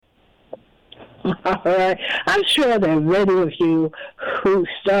All right. I'm sure there are many of you who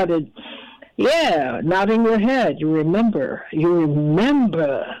started, yeah, nodding your head. You remember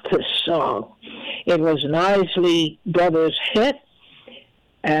this song. It was an Isley Brothers hit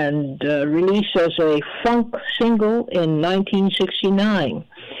and released as a funk single in 1969.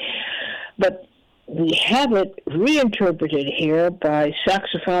 But we have it reinterpreted here by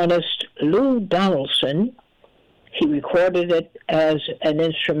saxophonist Lou Donaldson. He recorded it as an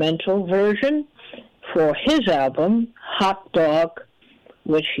instrumental version for his album, Hot Dog,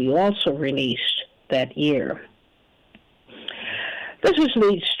 which he also released that year. This is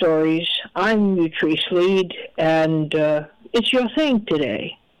Lead Stories. I'm Utrice Lead, and it's your thing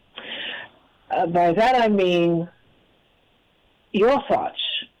today. By that I mean your thoughts,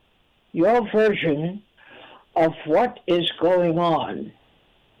 your version of what is going on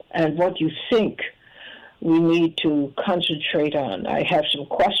and what you think we need to concentrate on. I have some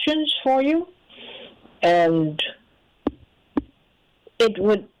questions for you, and it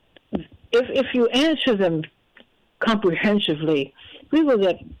would, if you answer them comprehensively, we will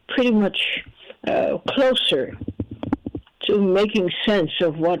get pretty much closer to making sense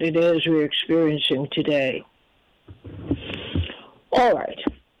of what it is we're experiencing today. All right.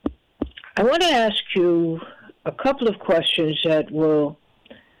 I want to ask you a couple of questions that will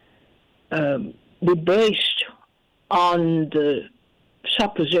be based on the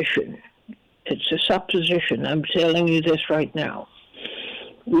supposition. It's a supposition. I'm telling you this right now.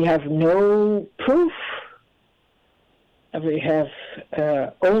 We have no proof. We have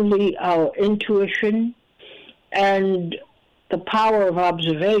only our intuition and the power of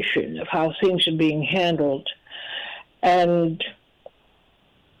observation of how things are being handled. And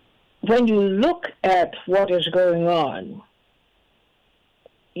when you look at what is going on,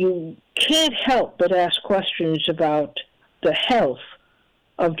 you can't help but ask questions about the health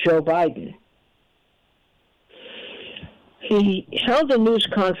of Joe Biden. He held a news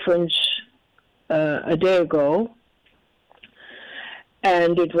conference a day ago,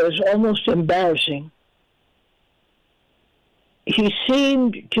 and it was almost embarrassing. He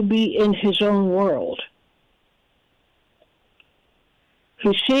seemed to be in his own world.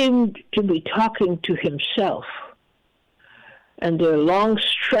 He seemed to be talking to himself. And there are long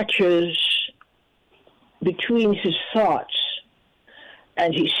stretches between his thoughts.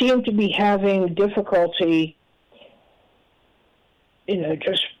 And he seemed to be having difficulty,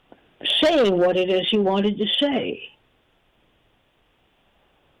 just saying what it is he wanted to say.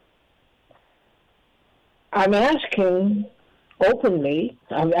 I'm asking openly,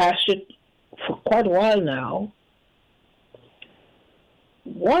 I've asked it for quite a while now,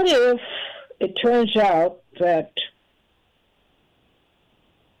 what if it turns out that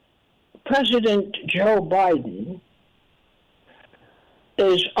President Joe Biden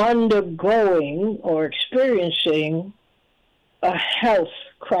is undergoing or experiencing a health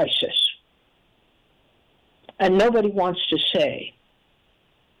crisis, and nobody wants to say?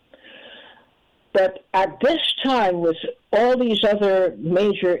 But at this time, with all these other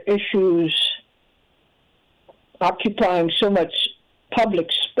major issues occupying so much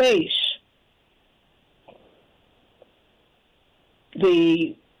public space,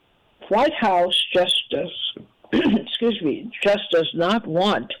 the White House just does not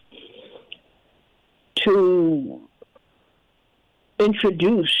want to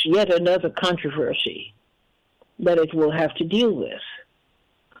introduce yet another controversy that it will have to deal with.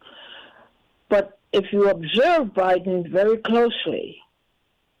 But if you observe Biden very closely,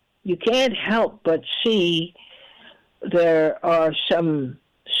 you can't help but see there are some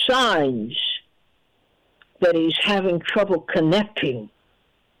signs that he's having trouble connecting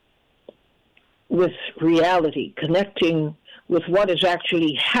with reality, connecting with what is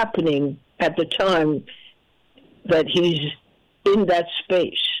actually happening at the time that he's in that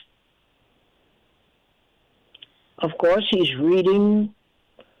space. Of course, he's reading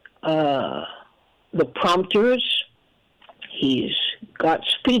the prompters. He's got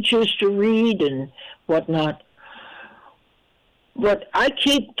speeches to read and whatnot. But I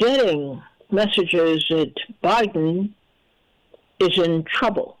keep getting messages that Biden is in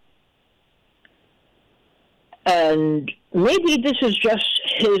trouble. And maybe this is just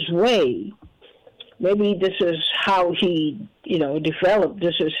his way. Maybe this is how he, developed.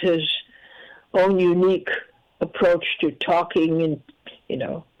 This is his own unique approach to talking, and,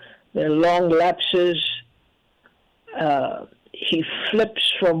 there are long lapses. He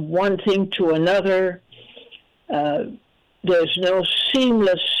flips from one thing to another. There's no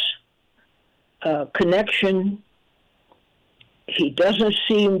seamless connection. He doesn't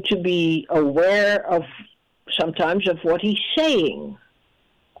seem to be aware sometimes of what he's saying.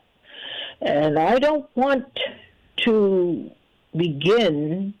 And I don't want to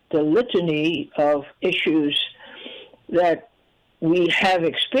begin the litany of issues that we have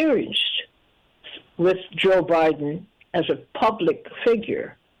experienced with Joe Biden as a public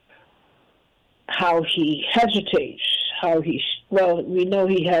figure, how he hesitates, we know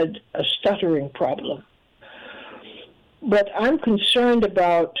he had a stuttering problem. But I'm concerned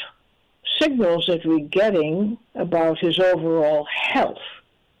about signals that we're getting about his overall health.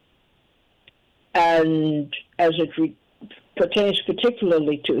 And as it pertains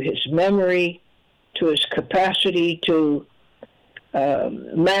particularly to his memory, to his capacity to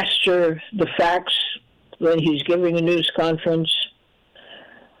master the facts when he's giving a news conference.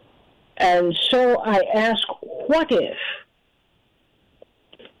 And so I ask, what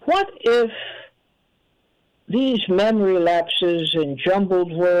if these memory lapses and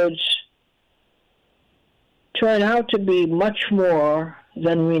jumbled words turn out to be much more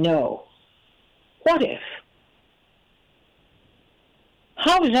than we know? What if?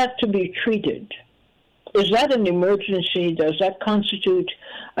 How is that to be treated? Is that an emergency? Does that constitute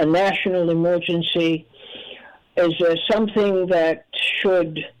a national emergency? Is there something that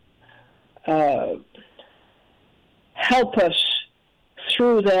should help us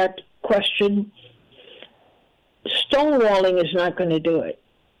through that question? Stonewalling is not going to do it.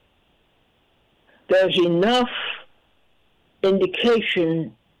 There's enough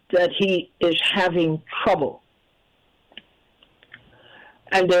indication that he is having trouble.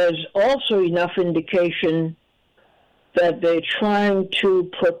 And there's also enough indication that they're trying to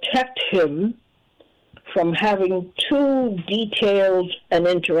protect him from having too detailed an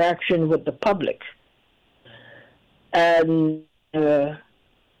interaction with the public. And I'm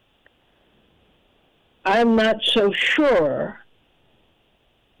not so sure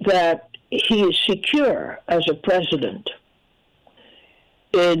that he is secure as a president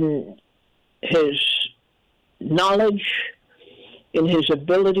in his knowledge, in his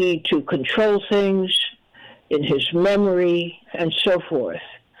ability to control things, in his memory, and so forth.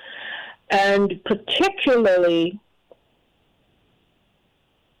 And particularly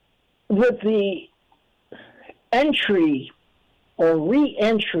with the entry or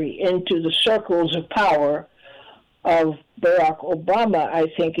re-entry into the circles of power of Barack Obama, I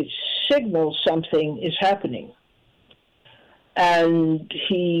think it signals something is happening. And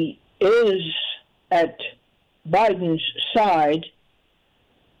he is at Biden's side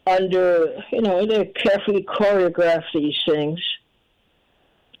under, they carefully choreograph these things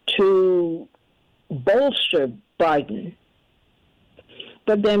to bolster Biden.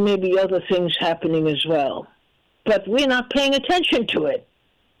 But there may be other things happening as well. But we're not paying attention to it.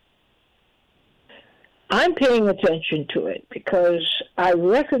 I'm paying attention to it because I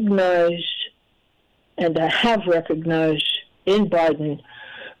recognized, and I have recognized in Biden,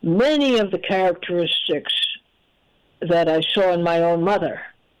 many of the characteristics that I saw in my own mother,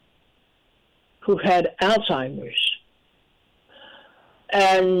 who had Alzheimer's.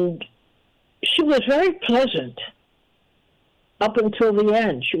 And she was very pleasant up until the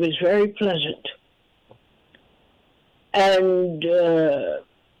end. She was very pleasant. And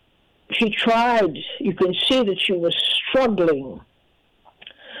she tried, you can see that she was struggling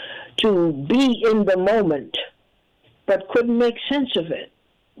to be in the moment, but couldn't make sense of it.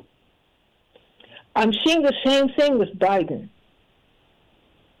 I'm seeing the same thing with Biden.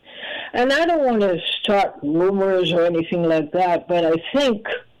 And I don't want to start rumors or anything like that, but I think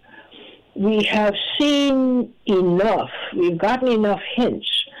we have seen enough, we've gotten enough hints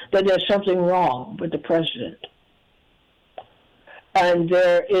that there's something wrong with the president. And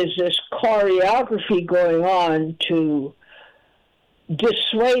there is this choreography going on to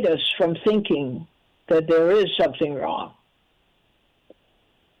dissuade us from thinking that there is something wrong.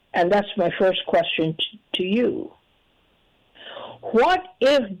 And that's my first question to you. What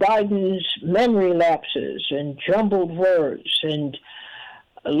if Biden's memory lapses and jumbled words and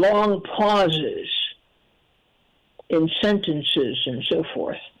long pauses in sentences and so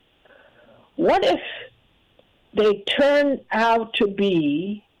forth, what if they turn out to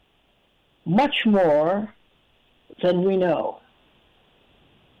be much more than we know?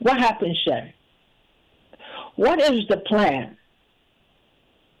 What happens then? What is the plan?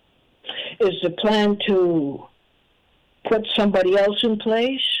 Is the plan to put somebody else in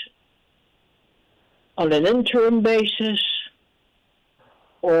place on an interim basis,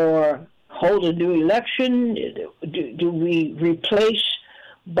 or hold a new election? Do we replace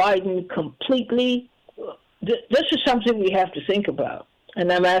Biden completely? This is something we have to think about,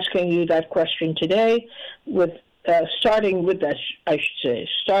 and I'm asking you that question today. Starting with that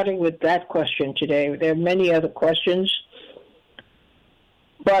question today. There are many other questions,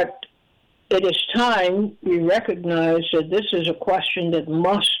 but it is time we recognize that this is a question that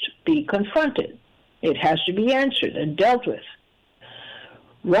must be confronted. It has to be answered and dealt with.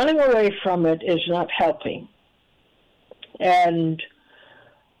 Running away from it is not helping. And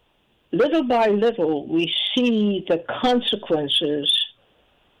little by little, we see the consequences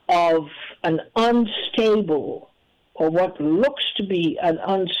of an unstable, or what looks to be an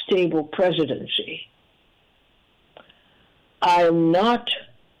unstable presidency.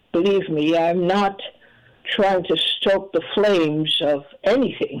 Believe me, I'm not trying to stoke the flames of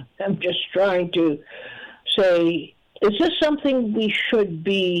anything. I'm just trying to say, is this something we should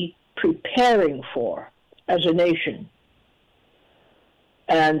be preparing for as a nation?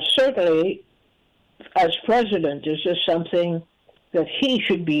 And certainly, as president, is this something that he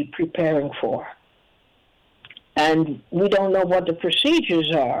should be preparing for? And we don't know what the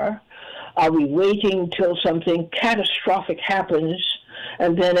procedures are. Are we waiting till something catastrophic happens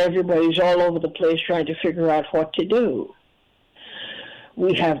and then everybody's all over the place trying to figure out what to do?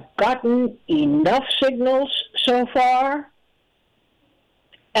 We have gotten enough signals so far,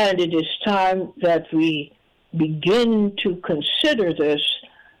 and it is time that we begin to consider this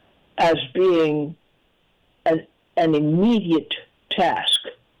as being an immediate task.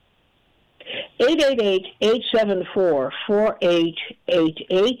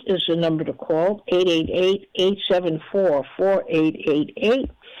 888-874-4888 is the number to call, 888-874-4888.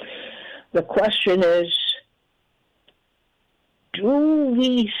 The question is, do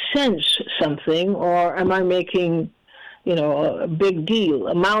we sense something, or am I making, a big deal,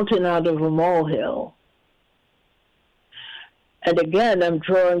 a mountain out of a molehill? And again, I'm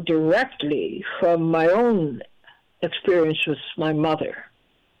drawing directly from my own experience with my mother.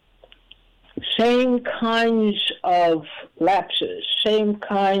 Same kinds of lapses, same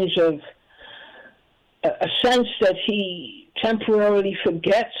kinds of a sense that he temporarily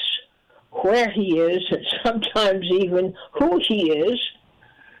forgets where he is and sometimes even who he is.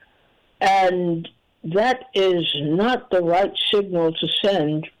 And that is not the right signal to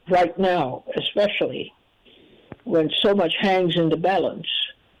send right now, especially when so much hangs in the balance.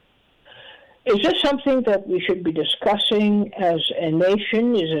 Is this something that we should be discussing as a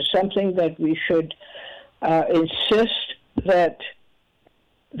nation? Is it something that we should insist that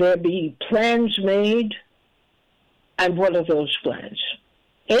there be plans made? And what are those plans?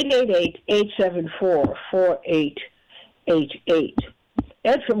 888-874-4888.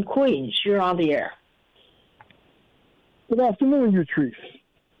 Ed from Queens, you're on the air. Good afternoon, Utrice.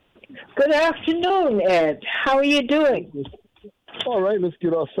 Good afternoon, Ed. How are you doing? All right, let's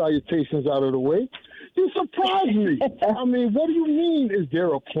get our salutations out of the way. You surprised me. I mean, what do you mean, is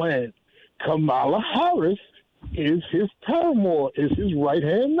there a plan? Kamala Harris is his paramour, is his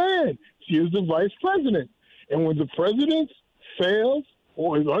right-hand man. She is the vice president. And when the president fails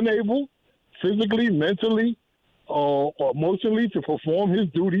or is unable physically, mentally, or emotionally to perform his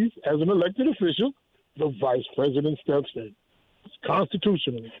duties as an elected official, the vice president steps in. It's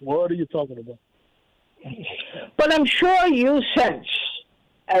constitutional. What are you talking about? But I'm sure you sense,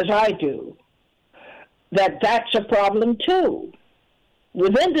 as I do, that that's a problem too.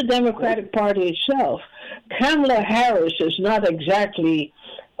 Within the Democratic Party itself, Kamala Harris is not exactly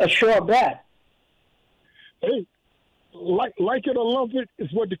a sure bet. Hey, like it or lump it,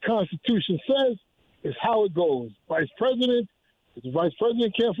 is what the Constitution says, is how it goes. Vice President, if the Vice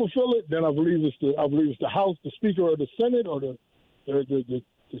President can't fulfill it, then I believe it's the House, the Speaker of the Senate, or the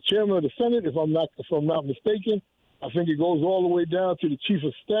Chairman of the Senate, if I'm not mistaken. I think it goes all the way down to the Chief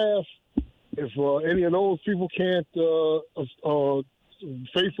of Staff. If any of those people can't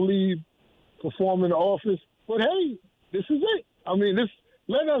faithfully perform in the office, but hey, this is it. I mean,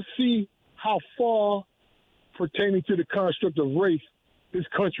 let us see how far pertaining to the construct of race this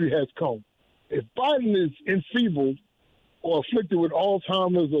country has come. If Biden is enfeebled or afflicted with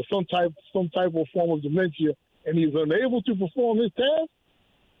Alzheimer's or some type of form of dementia, and he's unable to perform his task,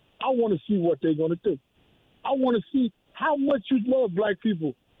 I want to see what they're going to do. I want to see how much you love black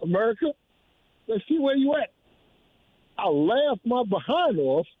people. America, let's see where you at. I'll laugh my behind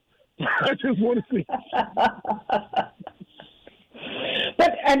off. I just want to see.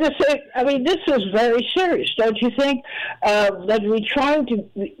 But I just say, I mean, this is very serious, don't you think? That we're trying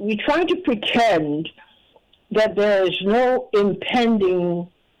to pretend that there is no impending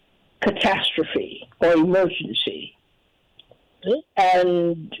catastrophe or emergency,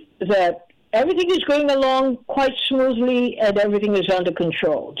 and that everything is going along quite smoothly and everything is under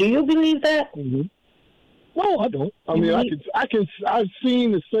control. Do you believe that? Mm-hmm. No, I don't. I mean, I've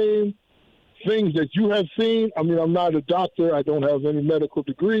seen the same things that you have seen. I mean, I'm not a doctor. I don't have any medical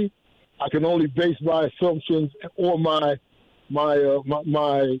degree. I can only base my assumptions or my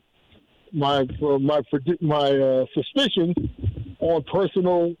suspicions on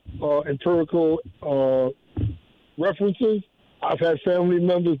personal empirical references. I've had family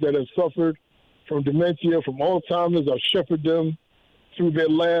members that have suffered from dementia, from Alzheimer's. I've shepherded them through their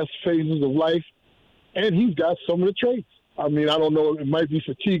last phases of life, and he's got some of the traits. I mean, I don't know. It might be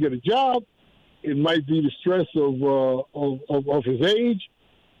fatigue at a job. It might be the stress of his age.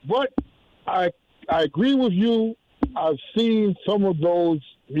 But I agree with you. I've seen some of those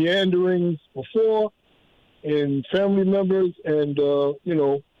meanderings before in family members, and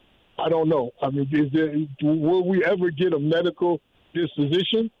I don't know. I mean, will we ever get a medical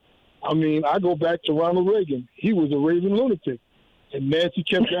disposition? I mean, I go back to Ronald Reagan. He was a raving lunatic, and Nancy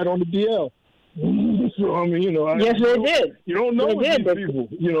kept that on the DL. So I mean, yes, they did. You don't know these people.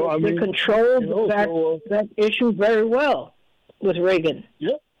 They controlled that issue very well with Reagan.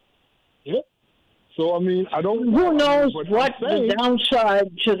 Yeah. So I mean, I don't. Who knows what the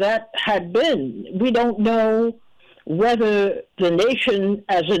downside to that had been? We don't know whether the nation,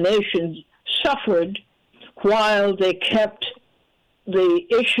 as a nation, suffered while they kept the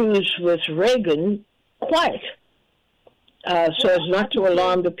issues with Reagan quiet. So as not to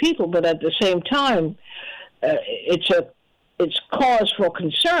alarm the people, but at the same time, it's cause for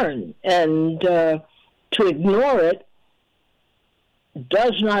concern, and to ignore it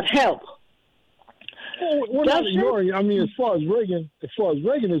does not help. Well, we're not ignoring. I mean, as far as Reagan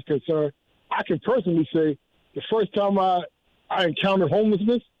is concerned, I can personally say the first time I encountered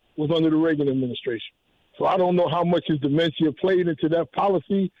homelessness was under the Reagan administration. So I don't know how much his dementia played into that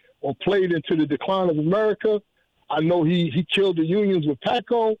policy or played into the decline of America. I know he killed the unions with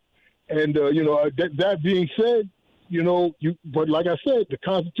PATCO, and that being said, but like I said, the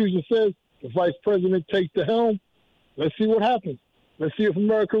Constitution says the vice president takes the helm. Let's see what happens. Let's see if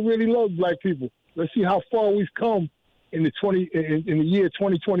America really loves black people. Let's see how far we've come in the year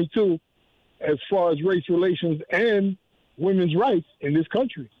 2022 as far as race relations and women's rights in this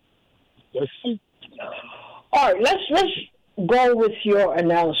country. Let's see. All right, let's go with your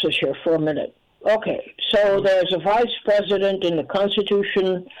analysis here for a minute. Okay, so there's a vice president, and the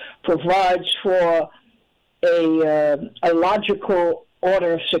Constitution provides for a logical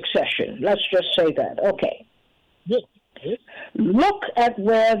order of succession. Let's just say that. Okay. Yes. Look at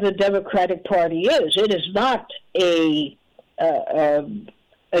where the Democratic Party is. It is not a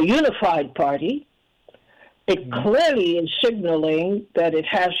unified party. It clearly is signaling that it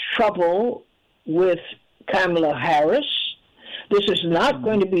has trouble with Kamala Harris. This is not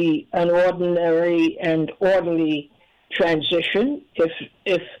going to be an ordinary and orderly transition. If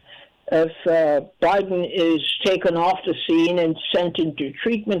Biden is taken off the scene and sent into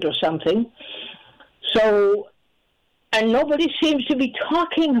treatment or something, so, and nobody seems to be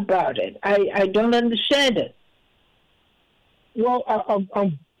talking about it. I don't understand it. Well,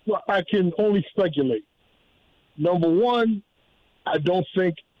 I can only speculate. Number one, I don't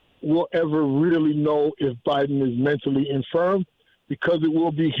think we'll ever really know if Biden is mentally infirm, because it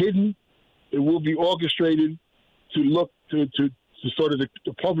will be hidden, it will be orchestrated to look to sort of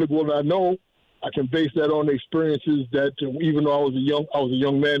the public will not know. I can base that on the experiences that even though I was a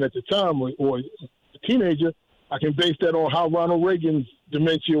young man at the time or a teenager, I can base that on how Ronald Reagan's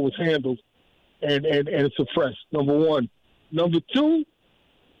dementia was handled and suppressed. Number one. Number two,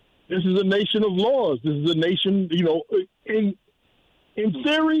 this is a nation of laws. This is a nation, in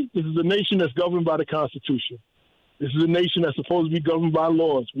theory, this is a nation that's governed by the Constitution. This is a nation that's supposed to be governed by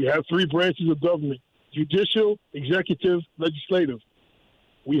laws. We have three branches of government: judicial, executive, legislative.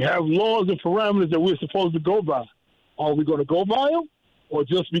 We have laws and parameters that we're supposed to go by. Are we going to go by them? Or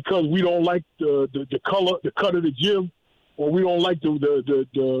just because we don't like the cut of the jib, or we don't like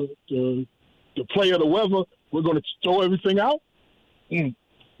the play of the weather, we're going to throw everything out?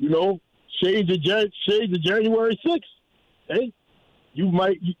 Shade the January 6th. Hey, you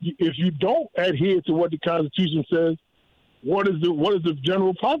might, if you don't adhere to what the Constitution says, what is the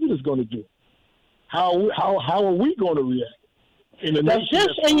general populace going to do? How are we going to react? Does this,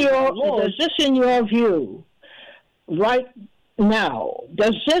 in your view, right now,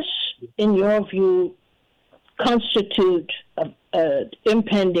 does this, in your view, constitute an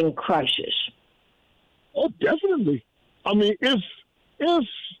impending crisis? Oh, definitely. I mean, if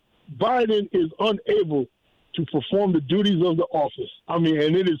Biden is unable to perform the duties of the office, I mean,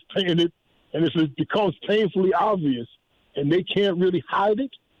 and if it becomes painfully obvious, and they can't really hide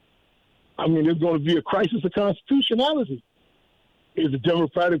it, I mean, there's going to be a crisis of constitutionality. Is the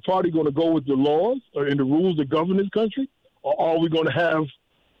Democratic Party going to go with the laws and the rules that govern this country? Or are we going to have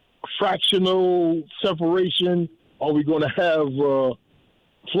fractional separation? Are we going to have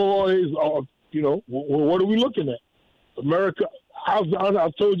ploys? Or, what are we looking at? America,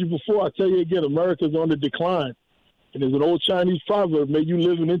 I've told you before, I'll tell you again, America's on the decline. And there's an old Chinese proverb, may you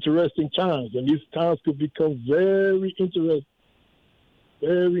live in interesting times. And these times could become very interesting.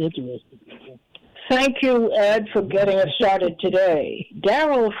 Very interesting. Thank you, Ed, for getting us started today.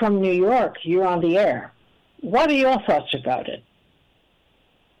 Daryl from New York, you're on the air. What are your thoughts about it?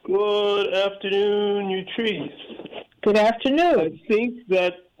 Good afternoon, you trees. Good afternoon. I think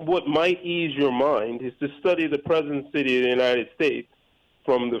that what might ease your mind is to study the presidency of the United States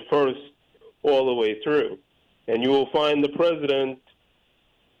from the first all the way through. And you will find the president,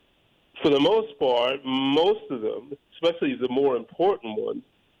 for the most part, most of them, especially the more important ones,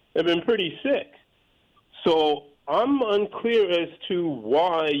 have been pretty sick. So I'm unclear as to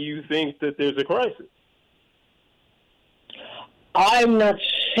why you think that there's a crisis. I'm not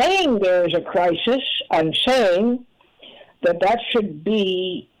saying there is a crisis. I'm saying that should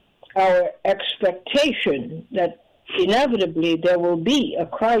be our expectation, that inevitably there will be a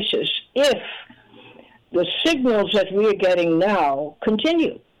crisis if the signals that we are getting now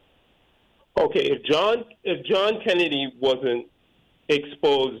continue. Okay, if John Kennedy wasn't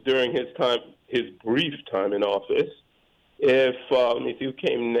exposed during his brief time in office, if you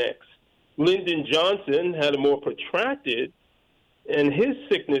came next, Lyndon Johnson had a more protracted, and his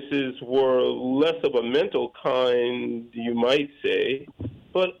sicknesses were less of a mental kind, you might say.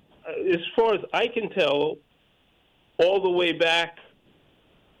 But as far as I can tell, all the way back,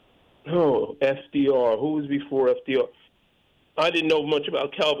 FDR, who was before FDR? I didn't know much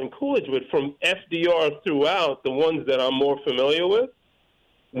about Calvin Coolidge, but from FDR throughout, the ones that I'm more familiar with,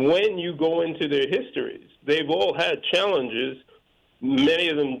 when you go into their histories, they've all had challenges, many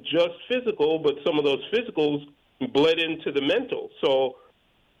of them just physical, but some of those physicals bled into the mental. So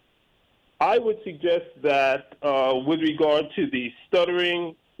I would suggest that with regard to the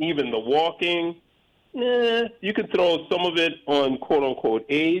stuttering, even the walking, you could throw some of it on quote-unquote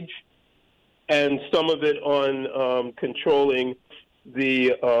age and some of it on controlling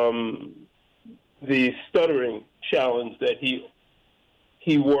the stuttering challenge that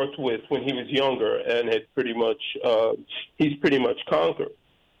he worked with when he was younger and had he's pretty much conquered.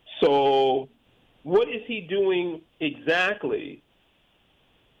 So what is he doing exactly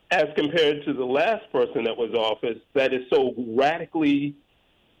as compared to the last person that was office that is so radically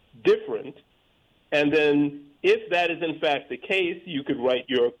different? And then if that is in fact the case, you could write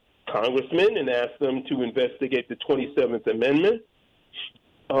your congressman and ask them to investigate the 27th Amendment.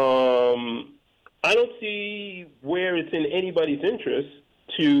 I don't see where it's in anybody's interest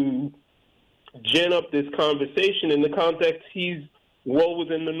to gin up this conversation in the context he's well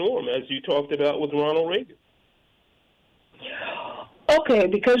within the norm, as you talked about with Ronald Reagan. Okay,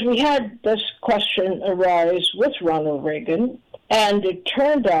 because we had this question arise with Ronald Reagan, and it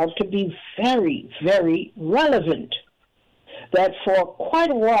turned out to be very, very relevant. That for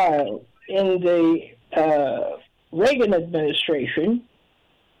quite a while in the Reagan administration,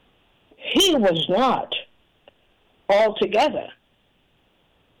 he was not altogether.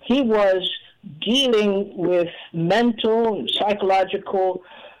 He was dealing with mental and psychological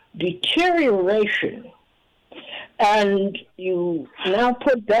deterioration. And you now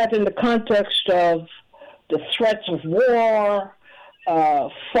put that in the context of the threats of war,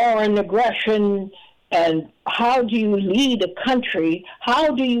 foreign aggression, and how do you lead a country?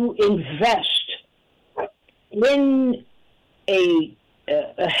 How do you invest in a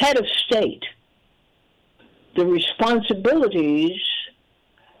head of state the responsibilities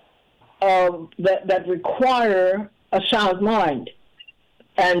that require a sound mind?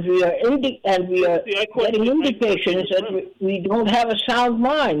 And we are getting indications that we don't have a sound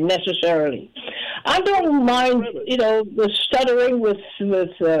mind necessarily. I don't mind, the stuttering with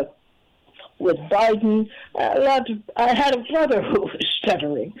Biden. I had a brother who was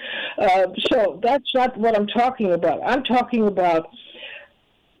stuttering. So that's not what I'm talking about. I'm talking about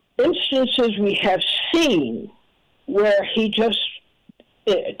instances we have seen where he just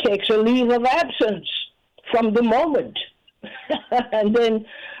takes a leave of absence from the moment. And then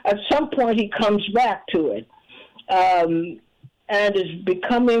at some point he comes back to it. And is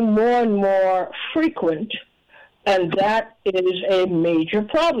becoming more and more frequent. And that is a major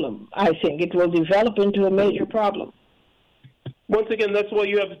problem. I think it will develop into a major problem. Once again, that's why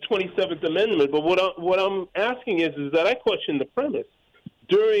you have the 27th Amendment. But what I'm asking is that I question the premise.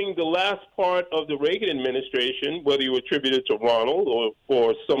 During the last part of the Reagan administration, whether you attribute it to Ronald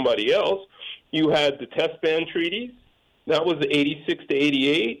or somebody else, you had the test ban treaties. That was the 86 to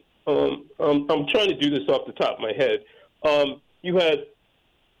 88. I'm trying to do this off the top of my head. You had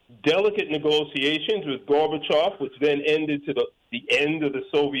delicate negotiations with Gorbachev, which then ended to the end of the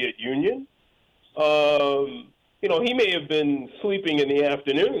Soviet Union. he may have been sleeping in the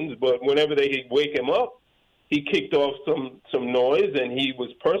afternoons, but whenever they wake him up, he kicked off some noise, and he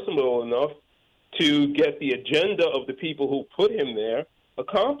was personable enough to get the agenda of the people who put him there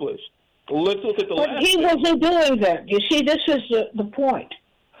accomplished. Let's look at the last. But he wasn't doing that. You see, this is the point.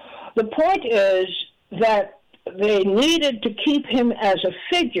 The point is that they needed to keep him as a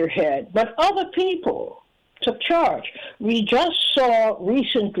figurehead, but other people took charge. We just saw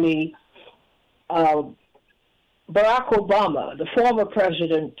recently Barack Obama, the former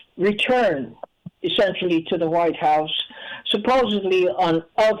president, return essentially to the White House, supposedly on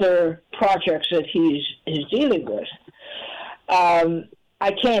other projects that he's dealing with.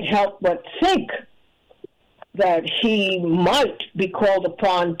 I can't help but think that he might be called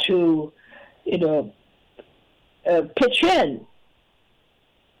upon to, pitch in,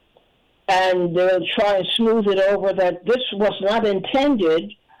 and they'll try and smooth it over that this was not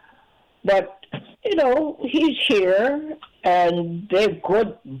intended, but, he's here, and they're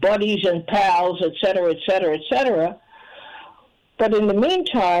good buddies and pals, et cetera, et cetera, et cetera. But in the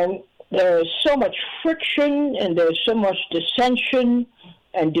meantime, there is so much friction, and there's so much dissension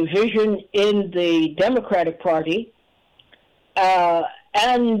and division in the Democratic Party,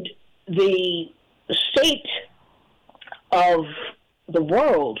 and the state of the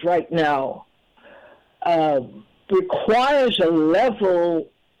world right now requires a level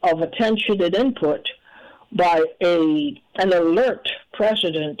of attention and input by an alert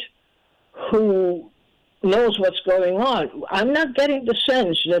president who knows what's going on. I'm not getting the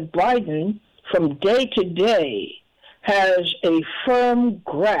sense that Biden, from day to day, has a firm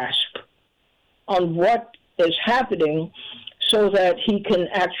grasp on what is happening so that he can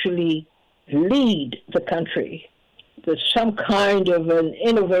actually lead the country. There's some kind of an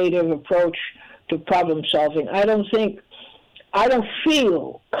innovative approach to problem solving. I don't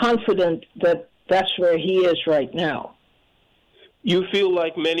feel confident that that's where he is right now. You feel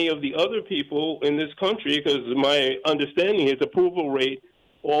like many of the other people in this country, because my understanding is approval rate,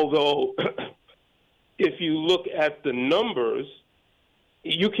 although if you look at the numbers,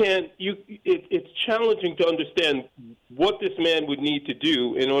 it's challenging to understand what this man would need to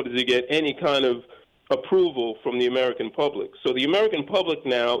do in order to get any kind of approval from the American public. So the American public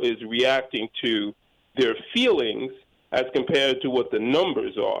now is reacting to their feelings as compared to what the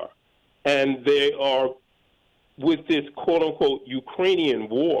numbers are. And they are, with this quote-unquote Ukrainian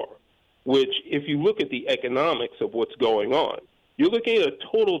war, which if you look at the economics of what's going on, you're looking at a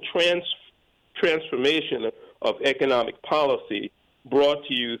total transformation of economic policy brought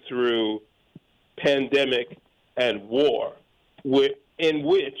to you through pandemic and war, in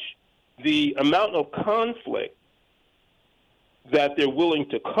which the amount of conflict that they're willing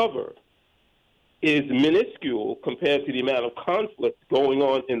to cover is minuscule compared to the amount of conflict going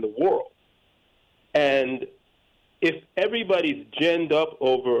on in the world. And if everybody's ginned up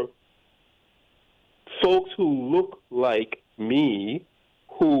over folks who look like me,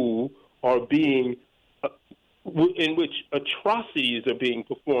 who are being, in which atrocities are being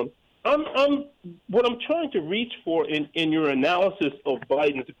performed, what I'm trying to reach for in your analysis of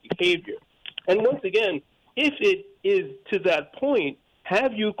Biden's behavior. And once again, if it is to that point,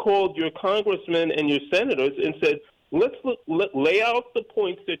 have you called your congressmen and your senators and said, let's lay out the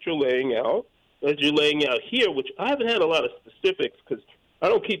points that you're laying out, as you're laying out here, which I haven't had a lot of specifics because I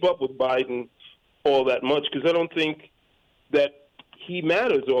don't keep up with Biden all that much because I don't think that he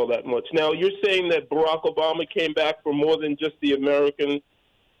matters all that much. Now, you're saying that Barack Obama came back for more than just the American,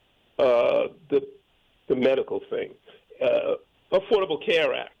 the medical thing, Affordable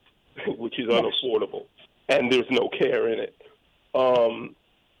Care Act, which is unaffordable, and there's no care in it.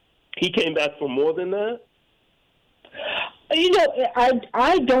 He came back for more than that?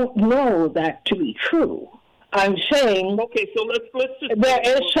 I don't know that to be true. I'm saying okay, so let's just there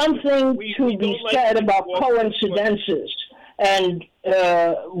is something to be said about coincidences, and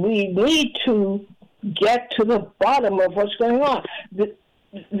we need to get to the bottom of what's going on. The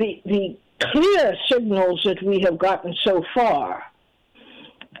clear signals that we have gotten so far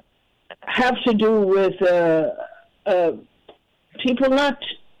have to do with people not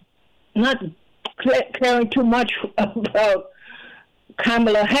caring too much about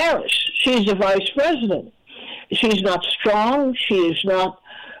Kamala Harris. She's the vice president. She's not strong. She is not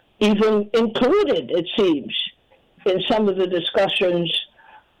even included, it seems, in some of the discussions.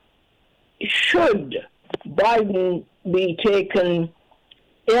 Should Biden be taken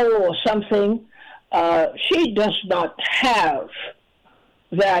ill or something, she does not have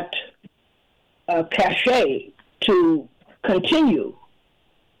that cachet to continue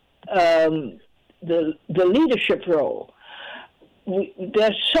the leadership role.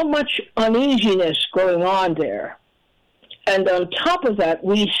 there's so much uneasiness going on there. And on top of that,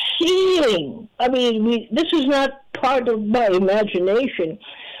 this is not part of my imagination.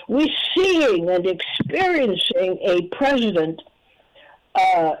 We're seeing and experiencing a president,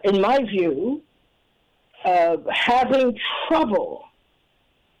 in my view, having trouble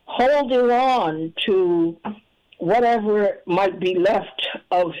holding on to whatever might be left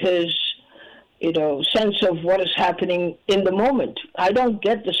of his, sense of what is happening in the moment. I don't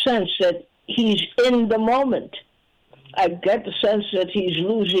get the sense that he's in the moment. I get the sense that he's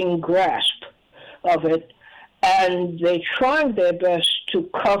losing grasp of it, and they're trying their best to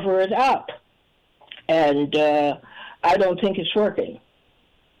cover it up. And I don't think it's working.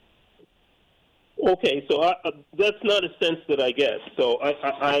 Okay, so that's not a sense that I get. So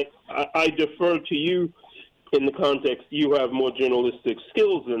I defer to you in the context. You have more journalistic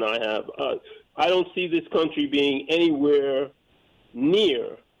skills than I have. I don't see this country being anywhere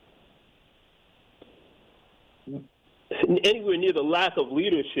near the lack of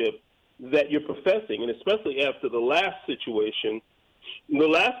leadership that you're professing, and especially after the last situation, the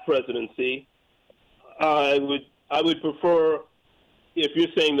last presidency. I would prefer, if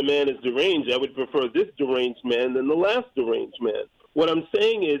you're saying the man is deranged, I would prefer this deranged man than the last deranged man. What I'm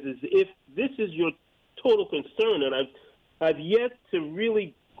saying is if this is your total concern, and I've yet to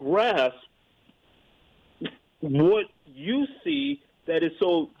really grasp what you see that is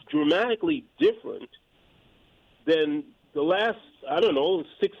so dramatically different than the last,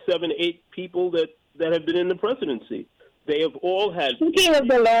 6, 7, 8 people that have been in the presidency. They have all had... Speaking of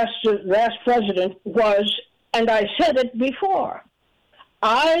the last president was, and I said it before,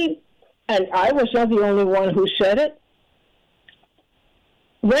 I was not the only one who said it.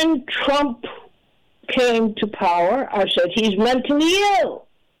 When Trump came to power, I said, he's mentally ill.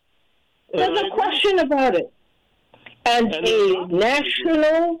 There's no question about it. And a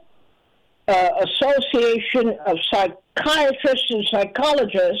national association of psychiatrists and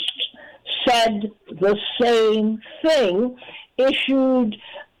psychologists said the same thing, issued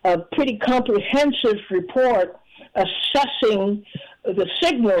a pretty comprehensive report assessing the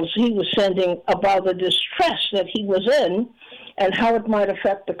signals he was sending about the distress that he was in and how it might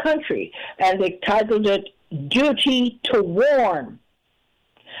affect the country. And they titled it Duty to Warn.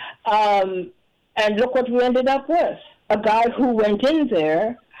 And look what we ended up with. A guy who went in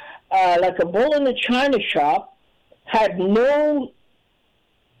there like a bull in a china shop, had no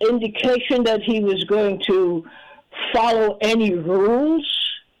indication that he was going to follow any rules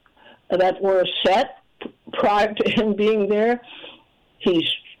that were set prior to him being there. He's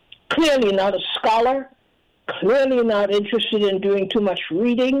clearly not a scholar, clearly not interested in doing too much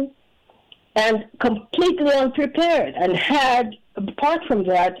reading, and completely unprepared, and had, apart from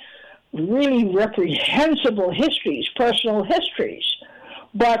that, really reprehensible histories, personal histories.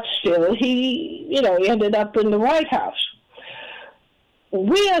 But still, he ended up in the White House.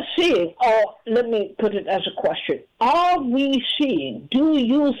 We are seeing, let me put it as a question. Are we seeing, do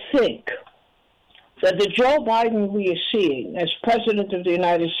you think that the Joe Biden we are seeing as President of the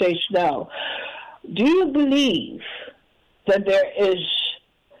United States now, do you believe that there is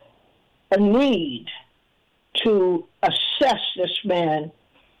a need to assess this man,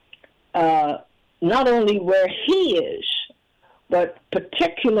 not only where he is, but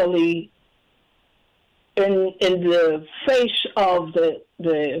particularly in the face of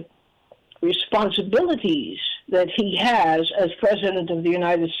the responsibilities that he has as President of the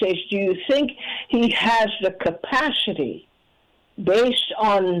United States? Do you think he has the capacity, based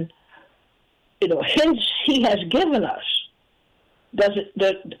on hints he has given us?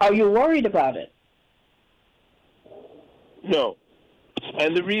 Are you worried about it? No,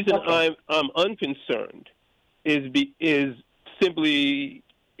 and the reason I'm unconcerned is simply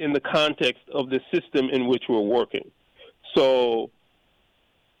in the context of the system in which we're working. So,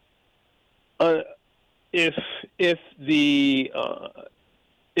 if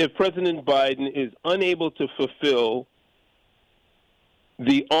President Biden is unable to fulfill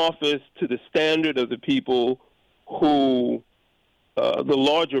the office to the standard of the people who, the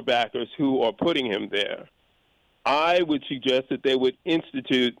larger backers who are putting him there, I would suggest that they would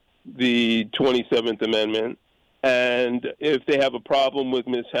institute the 27th Amendment. And if they have a problem with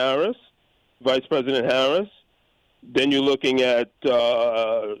Ms. Harris, Vice President Harris, then you're looking at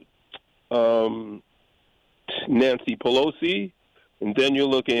Nancy Pelosi, and then you're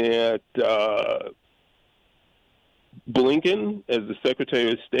looking at Blinken as the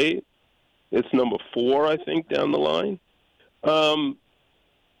Secretary of State. It's number 4, I think, down the line. I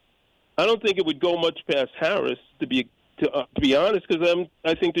don't think it would go much past Harris, to be honest, because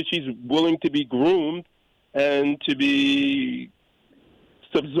I think that she's willing to be groomed and to be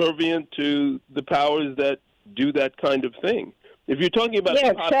subservient to the powers that do that kind of thing. If you're talking about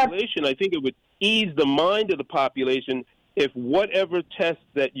the population, I think it would ease the mind of the population if whatever tests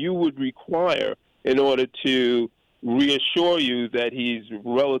that you would require in order to reassure you that he's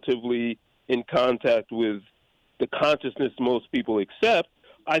relatively in contact with the consciousness most people accept,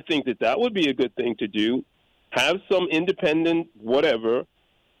 I think that would be a good thing to do. Have some independent whatever,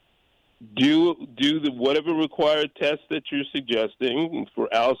 do the whatever required tests that you're suggesting for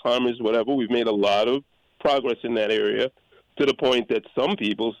Alzheimer's, whatever. We've made a lot of progress in that area to the point that some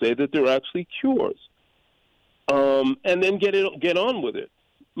people say that they're actually cures. And then get on with it.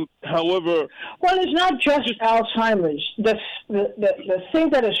 However, well, it's not just Alzheimer's. The thing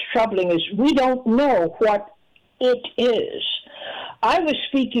that is troubling is we don't know what it is. I was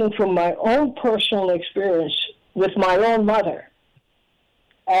speaking from my own personal experience with my own mother,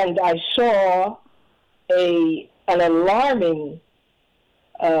 and I saw an alarming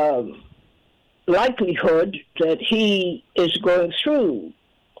likelihood that he is going through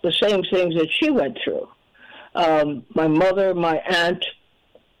the same things that she went through. My mother, my aunt,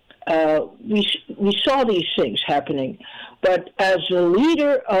 we saw these things happening, but as the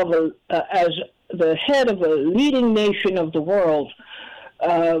leader of as the head of a leading nation of the world,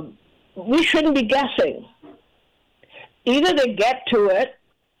 we shouldn't be guessing. Either they get to it,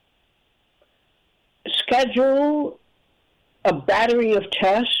 schedule a battery of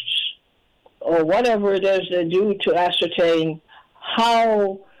tests, or whatever it is they do to ascertain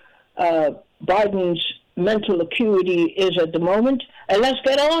how Biden's mental acuity is at the moment, and let's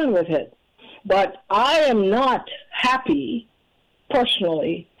get on with it. But I am not happy,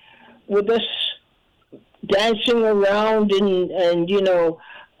 personally, with this dancing around and you know,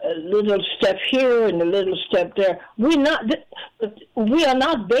 a little step here and a little step there. We are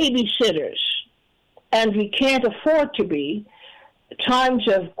not babysitters, and we can't afford to be. Times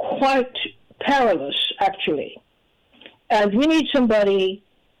are quite perilous, actually. And we need somebody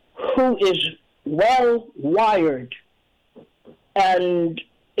who is well-wired. And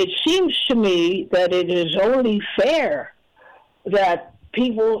it seems to me that it is only fair that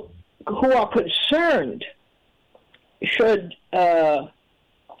people who are concerned should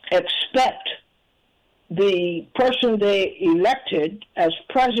expect the person they elected as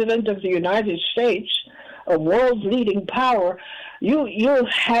president of the United States, a world-leading power, you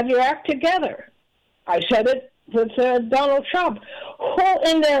have your act together. I said it with Donald Trump. Who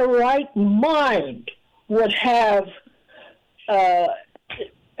in their right mind would have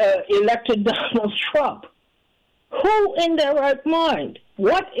elected Donald Trump? Who in their right mind?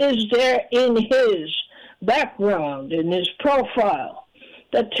 What is there in his background, in his profile,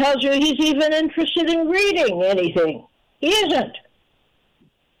 that tells you he's even interested in reading anything? He isn't.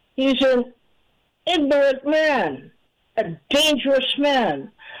 He's an ignorant man, a dangerous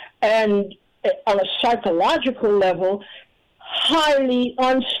man, and on a psychological level, highly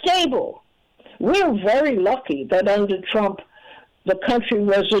unstable. We're very lucky that under Trump, the country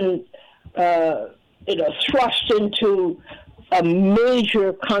wasn't thrust into a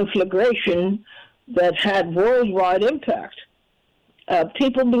major conflagration that had worldwide impact.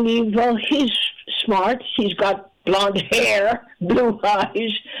 People believe, well, he's smart, he's got blonde hair, blue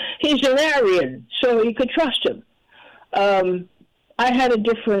eyes, he's an Aryan, so you could trust him. I had a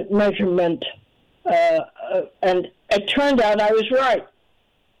different measurement, and it turned out I was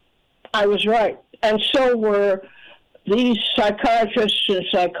right. And so were these psychiatrists and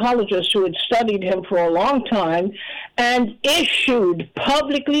psychologists who had studied him for a long time and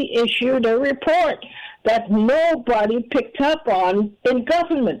publicly issued a report that nobody picked up on in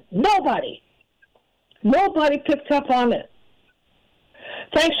government. Nobody picked up on it.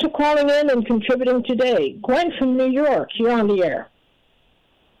 Thanks for calling in and contributing today. Gwen from New York, you're on the air.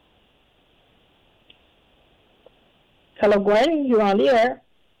 Hello, Gwen, you're on the air.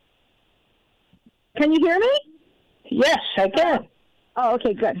 Can you hear me? Yes, I can. Oh,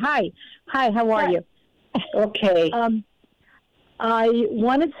 okay, good. Hi, how are you? Okay. I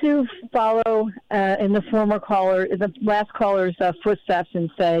wanted to follow in the last caller's footsteps and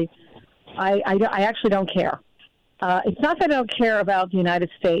say, I actually don't care. It's not that I don't care about the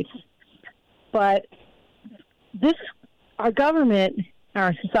United States, but our government,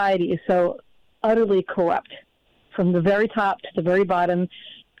 our society is so utterly corrupt, from the very top to the very bottom,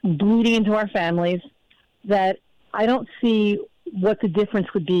 bleeding into our families, that I don't see what the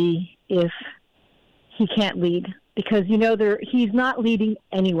difference would be if he can't lead. Because, he's not leading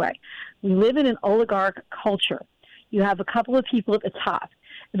anyway. We live in an oligarch culture. You have a couple of people at the top.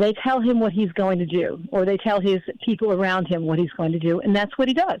 They tell him what he's going to do, or they tell his people around him what he's going to do, and that's what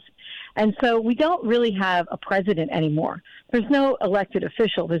he does. And so we don't really have a president anymore. There's no elected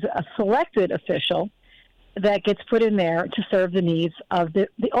official. There's a selected official that gets put in there to serve the needs of the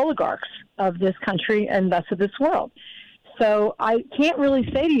oligarchs of this country and thus of this world. So I can't really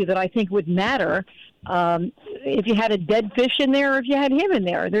say to you that I think it would matter if you had a dead fish in there or if you had him in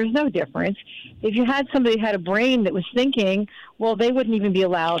there. There's no difference. If you had somebody who had a brain that was thinking, well, they wouldn't even be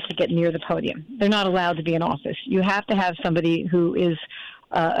allowed to get near the podium. They're not allowed to be in office. You have to have somebody who is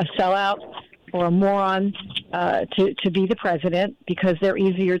a sellout or a moron to be the president because they're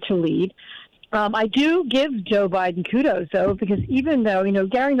easier to lead. I do give Joe Biden kudos, though, because even though,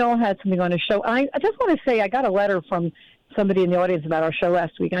 Gary Null had something on his show, I just want to say I got a letter from somebody in the audience about our show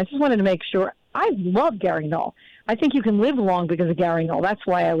last week, and I just wanted to make sure. I love Gary Null. I think you can live long because of Gary Null. That's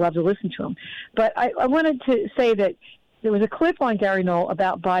why I love to listen to him. But I wanted to say that there was a clip on Gary Null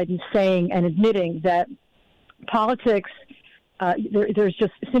about Biden saying and admitting that politics, there's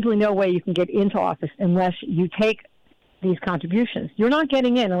just simply no way you can get into office unless you take these contributions. You're not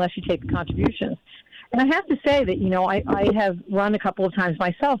getting in unless you take the contributions. And I have to say that, I have run a couple of times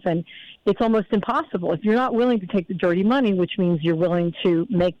myself, and it's almost impossible. If you're not willing to take the dirty money, which means you're willing to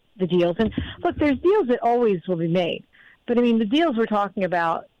make the deals. And look, there's deals that always will be made. But, the deals we're talking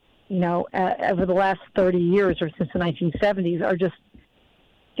about, over the last 30 years or since the 1970s are just,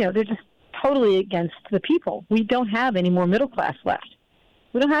 they're just totally against the people. We don't have any more middle class left.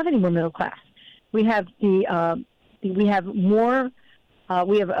 We don't have any more middle class. We have more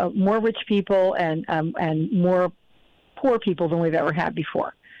rich people and more poor people than we've ever had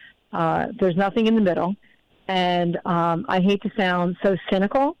before. There's nothing in the middle. And I hate to sound so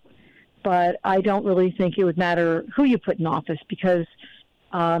cynical, but I don't really think it would matter who you put in office because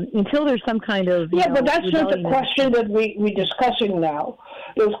until there's some kind of... but that's not the question that we're discussing now.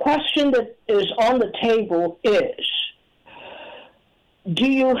 The question that is on the table is, do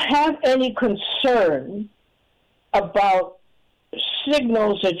you have any concern about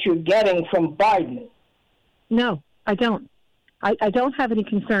signals that you're getting from Biden? No, I don't. I don't have any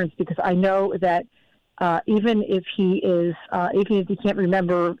concerns because I know that even if he can't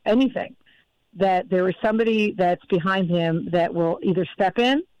remember anything, that there is somebody that's behind him that will either step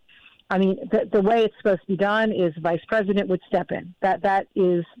in. The way it's supposed to be done is the vice president would step in. That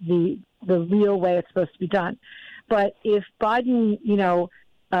is the real way it's supposed to be done. But if Biden,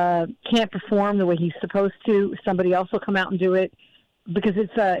 can't perform the way he's supposed to, somebody else will come out and do it because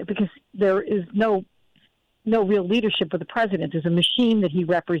because there is no real leadership with the president. There's a machine that he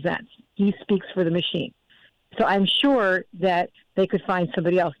represents. He speaks for the machine. So I'm sure that they could find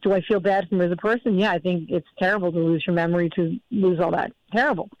somebody else. Do I feel bad for him as a person? Yeah, I think it's terrible to lose your memory, to lose all that.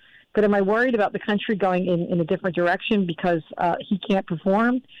 Terrible. But am I worried about the country going in a different direction because he can't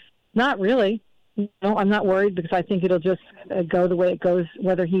perform? Not really. No, I'm not worried because I think it'll just go the way it goes,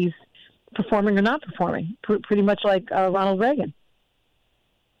 whether he's performing or not performing, pretty much like Ronald Reagan.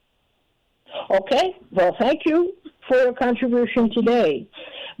 Okay. Well, thank you for your contribution today.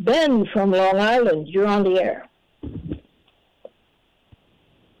 Ben from Long Island, you're on the air.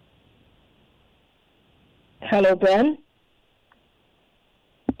 Hello, Ben.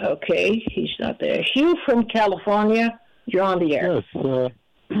 Okay, he's not there. Hugh from California, you're on the air. Yes.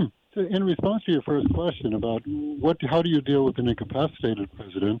 In response to your first question about how do you deal with an incapacitated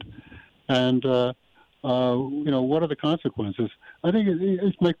president, and what are the consequences? I think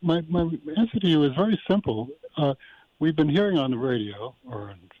my answer to you is very simple. We've been hearing on the radio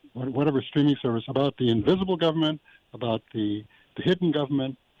or whatever streaming service about the invisible government, about the hidden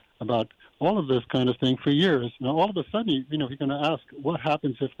government, about all of this kind of thing for years. Now, all of a sudden, if you're going to ask what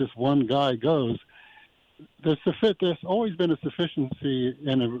happens if this one guy goes, there's always been a sufficiency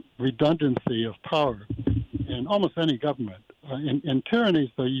and a redundancy of power in almost any government. In tyrannies,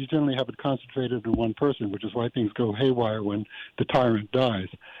 though, you generally have it concentrated in one person, which is why things go haywire when the tyrant dies.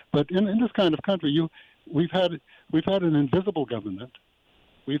 But in this kind of country, we've had an invisible government.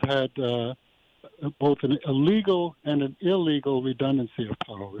 We've had both a legal and an illegal redundancy of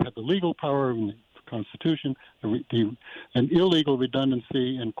power. We had the legal power in the Constitution, an illegal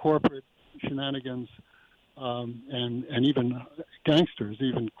redundancy in corporate shenanigans, and even gangsters,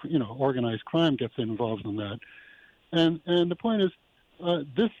 even organized crime gets involved in that. And the point is,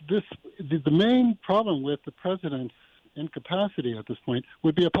 the main problem with the president's incapacity at this point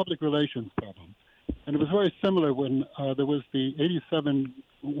would be a public relations problem. And it was very similar when there was the 87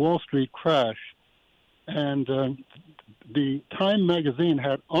 Wall Street crash, and the Time magazine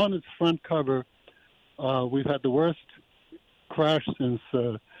had on its front cover, we've had the worst crash since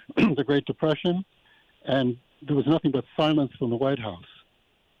the Great Depression, and there was nothing but silence from the White House.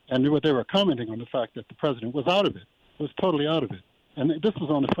 And they were commenting on the fact that the president was out of it, was totally out of it. And this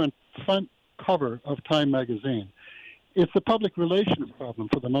was on the front front cover of Time magazine. It's a public relations problem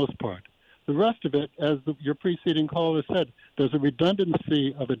for the most part. The rest of it, as your preceding caller said, there's a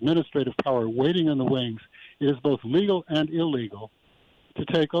redundancy of administrative power waiting in the wings. It is both legal and illegal to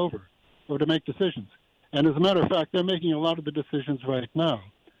take over or to make decisions. And as a matter of fact, they're making a lot of the decisions right now.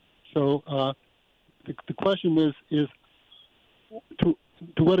 So the question is to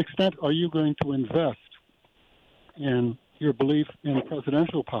what extent are you going to invest in your belief in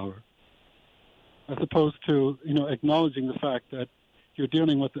presidential power, as opposed to acknowledging the fact that you're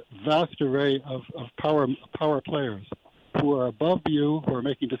dealing with a vast array of power players who are above you, who are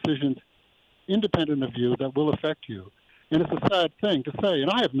making decisions independent of you that will affect you. And it's a sad thing to say,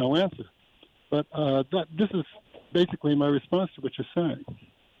 and I have no answer. But this is basically my response to what you're saying.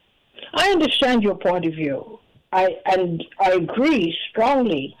 I understand your point of view. I agree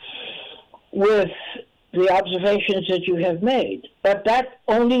strongly with the observations that you have made. But that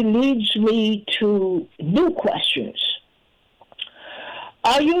only leads me to new questions.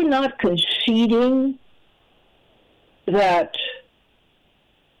 Are you not conceding that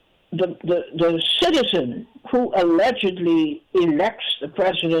the citizen who allegedly elects the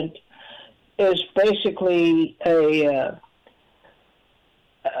president is basically a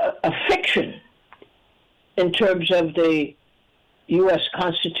fiction in terms of the U.S.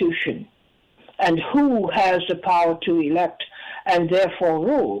 Constitution, and who has the power to elect and therefore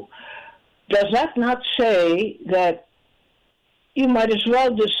rule? Does that not say that you might as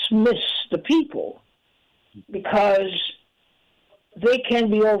well dismiss the people, because they can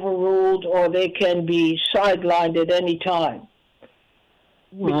be overruled or they can be sidelined at any time?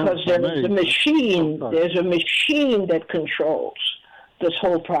 Because there's a machine that controls this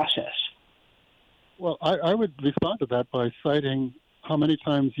whole process. Well, I would respond to that by citing how many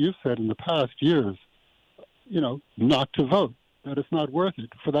times you've said in the past years, not to vote, that it's not worth it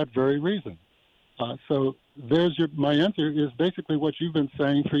for that very reason. So my answer is basically what you've been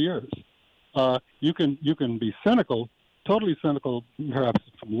saying for years. You can be cynical, totally cynical, perhaps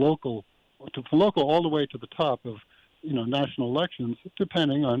from local all the way to the top of national elections,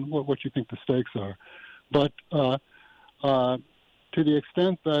 depending on what you think the stakes are. But to the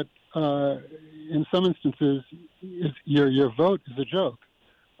extent that in some instances your vote is a joke,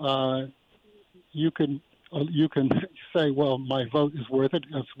 you can say, well, my vote is worth it.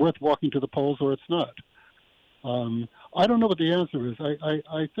 It's worth walking to the polls, or it's not. I don't know what the answer is.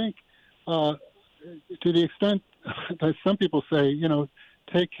 I think to the extent that some people say,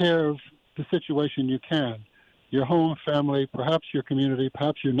 take care of the situation you can, your home, family, perhaps your community,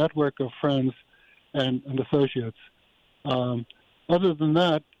 perhaps your network of friends and associates. Other than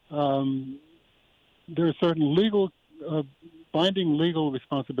that, there are certain binding legal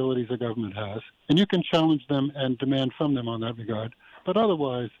responsibilities a government has, and you can challenge them and demand from them on that regard. But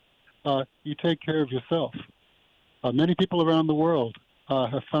otherwise, you take care of yourself. Many people around the world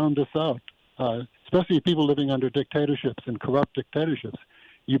have found this out, especially people living under dictatorships and corrupt dictatorships.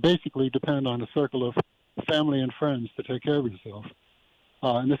 You basically depend on a circle of family and friends to take care of yourself.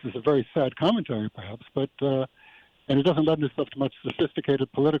 And this is a very sad commentary, perhaps, but and it doesn't lend itself to much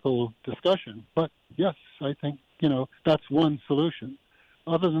sophisticated political discussion. But yes, I think that's one solution.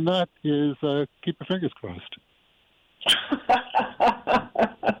 Other than that is keep your fingers crossed.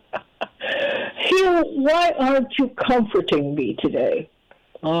 Hugh, why aren't you comforting me today?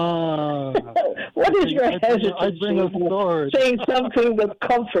 What is your hesitancy saying something that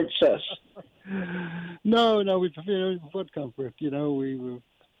comforts us? No, what comfort?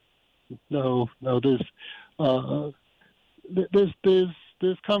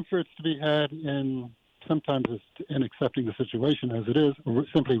 There's comforts to be had in sometimes in accepting the situation as it is, or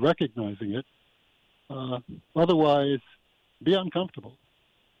simply recognizing it. Otherwise, be uncomfortable.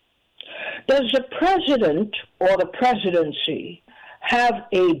 Does the president or the presidency have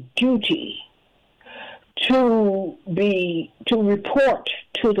a duty to report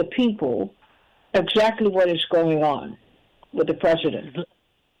to the people exactly what is going on with the president?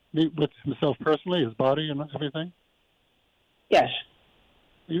 With himself personally, his body and everything? Yes.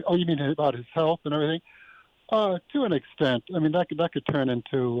 Oh, you mean about his health and everything? To an extent. I mean, that could turn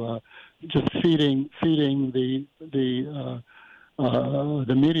into just feeding the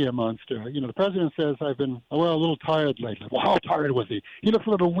media monster. The president says, I've been a little tired lately. Well, how tired was he? He looks a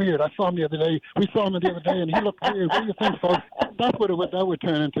little weird. I saw him the other day. We saw him the other day, and he looked weird. What do you think, folks? That's what that would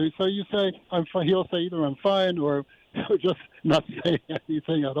turn into. So you say, I'm fine. He'll say either I'm fine or just not say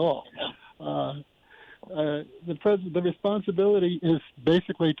anything at all. The responsibility is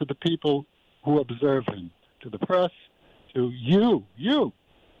basically to the people who observe him, to the press, to you. Your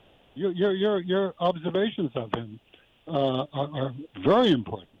observations of him are very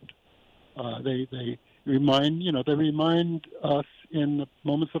important. They remind us in the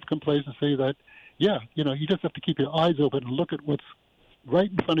moments of complacency that, you just have to keep your eyes open and look at what's right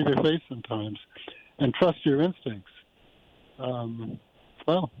in front of your face sometimes, and trust your instincts.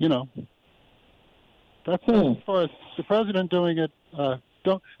 That's as far as the president doing it.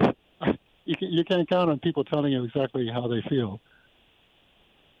 You can't count on people telling you exactly how they feel.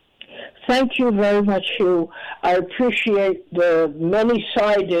 Thank you very much, Hugh. I appreciate the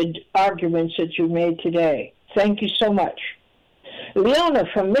many-sided arguments that you made today. Thank you so much. Leona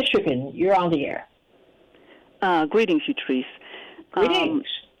from Michigan, you're on the air. Greetings, Utrice. Greetings.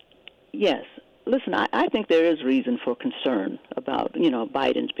 Yes. Listen, I think there is reason for concern about,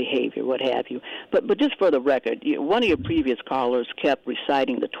 Biden's behavior, what have you. But just for the record, one of your previous callers kept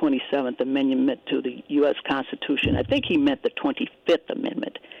reciting the 27th Amendment to the U.S. Constitution. I think he meant the 25th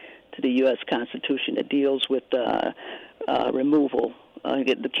Amendment to the U.S. Constitution that deals with removal,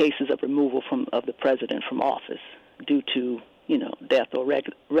 the cases of removal of the president from office due to, death or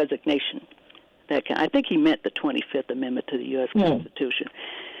resignation. I think he meant the 25th Amendment to the U.S. Constitution.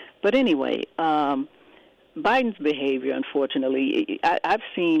 But anyway, Biden's behavior, unfortunately, I've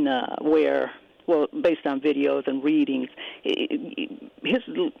seen based on videos and readings, he's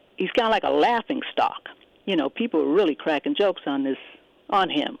kind of like a laughing stock. People are really cracking jokes on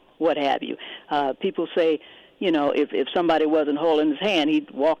him, what have you. People say, if somebody wasn't holding his hand,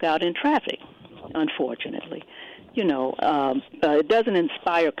 he'd walk out in traffic, unfortunately. It doesn't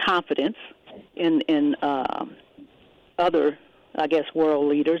inspire confidence in other, I guess, world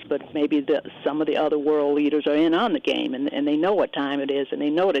leaders, but maybe some of the other world leaders are in on the game, and they know what time it is, and they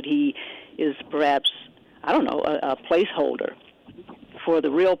know that he is perhaps, I don't know, a placeholder for the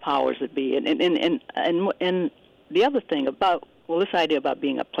real powers that be. And the other thing about, this idea about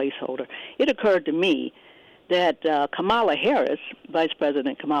being a placeholder, it occurred to me that Kamala Harris, Vice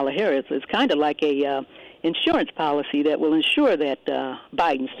President Kamala Harris, is kind of like a insurance policy that will ensure that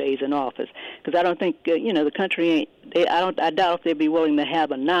Biden stays in office. Because I don't think, the country I doubt if they'd be willing to have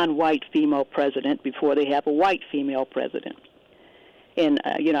a non-white female president before they have a white female president. And,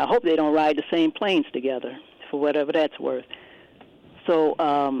 I hope they don't ride the same planes together, for whatever that's worth. So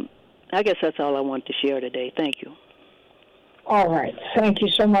I guess that's all I wanted to share today. Thank you. All right. Thank you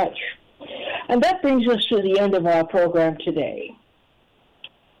so much. And that brings us to the end of our program today.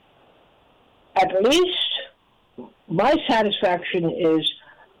 At least my satisfaction is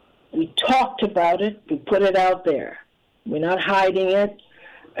we talked about it, we put it out there. We're not hiding it,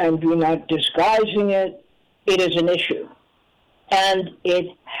 and we're not disguising it. It is an issue, and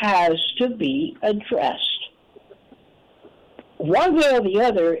it has to be addressed. One way or the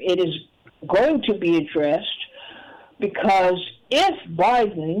other, it is going to be addressed, because if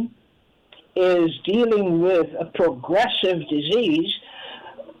Biden is dealing with a progressive disease,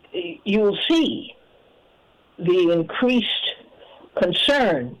 you will see the increased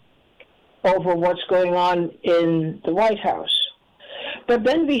concern over what's going on in the White House. But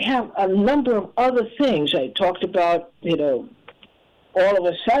then we have a number of other things. I talked about, all of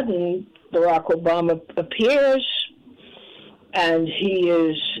a sudden Barack Obama appears and he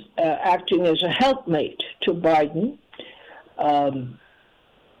is acting as a helpmate to Biden.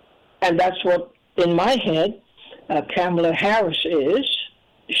 And that's what, in my head, Kamala Harris is.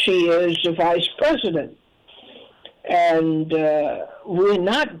 She is the vice president. And we're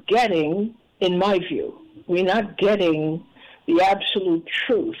not getting, in my view, we're not getting the absolute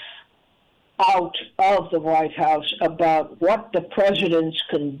truth out of the White House about what the president's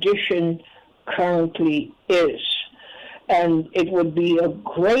condition currently is. And it would be a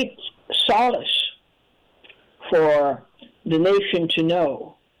great solace for the nation to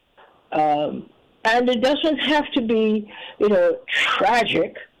know. And it doesn't have to be,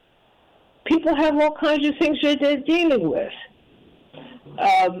 tragic. People have all kinds of things that they're dealing with.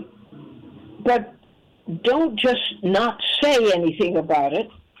 But don't just not say anything about it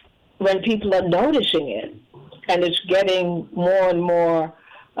when people are noticing it and it's getting more and more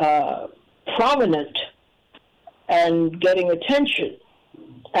prominent and getting attention,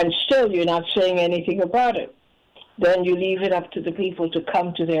 and still you're not saying anything about it. Then you leave it up to the people to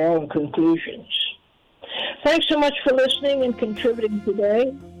come to their own conclusions. Thanks so much for listening and contributing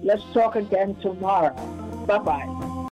today. Let's talk again tomorrow. Bye-bye.